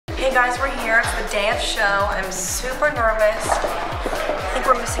Hey guys, we're here. It's the day of the show. I'm super nervous. I think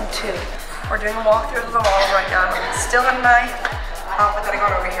we're missing two. We're doing a walkthrough of the walls right now. Still in my outfit that I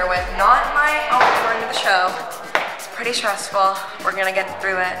got over here with. Not my outfit going to the show. It's pretty stressful. We're gonna get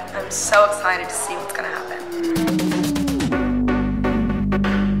through it. I'm so excited to see what's gonna happen.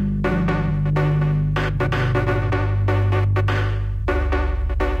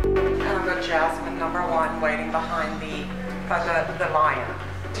 Jasmine, number one, waiting behind the lion.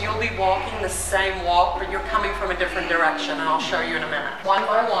 You'll be walking the same walk, but you're coming from a different direction, and I'll show you in a minute. One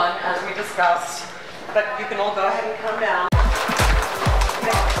by one, as we discussed, but you can all go ahead and come down.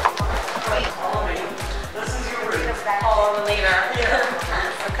 Follow me. This is your route. Follow the leader.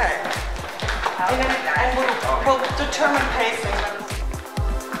 Yeah. Okay. And we'll determine pacing.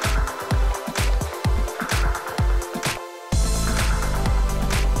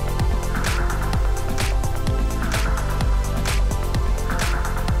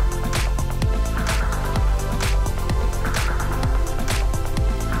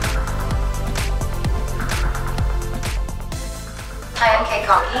 Hi, I'm Kate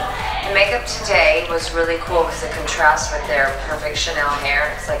Conkey. The makeup today was really cool because it contrasts with their perfect Chanel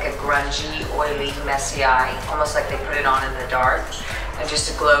hair. It's like a grungy, oily, messy eye, almost like they put it on in the dark. And just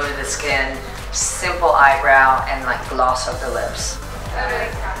a glow to the skin, simple eyebrow, and like gloss of the lips.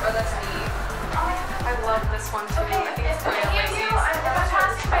 Oh, that's neat. I love this one too. I think it's really lazy. I'm not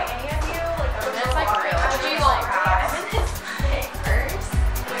passed by any of you. Like, it's like real. Would you like that? I'm in his purse.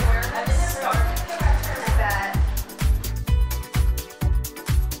 Wait, where? I'm in his purse. That.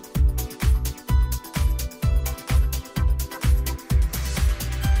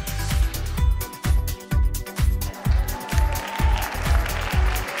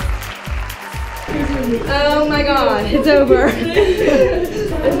 Oh my god, it's over.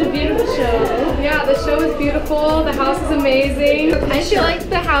 It's a beautiful show. Yeah, the show is beautiful. The house is amazing. I feel like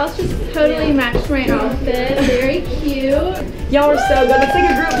the house just totally matched my outfit. Very cute. Y'all are so good. Let's take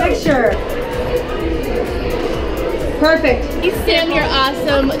a group picture. Perfect. You stand your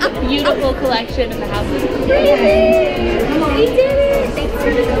awesome, beautiful collection, and the house is crazy. We did it. Thanks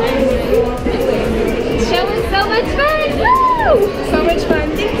for the show was so much fun. Woo! So much fun.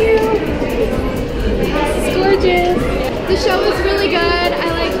 Thank you. The house is gorgeous. The show was really good. I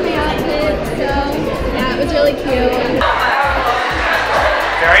liked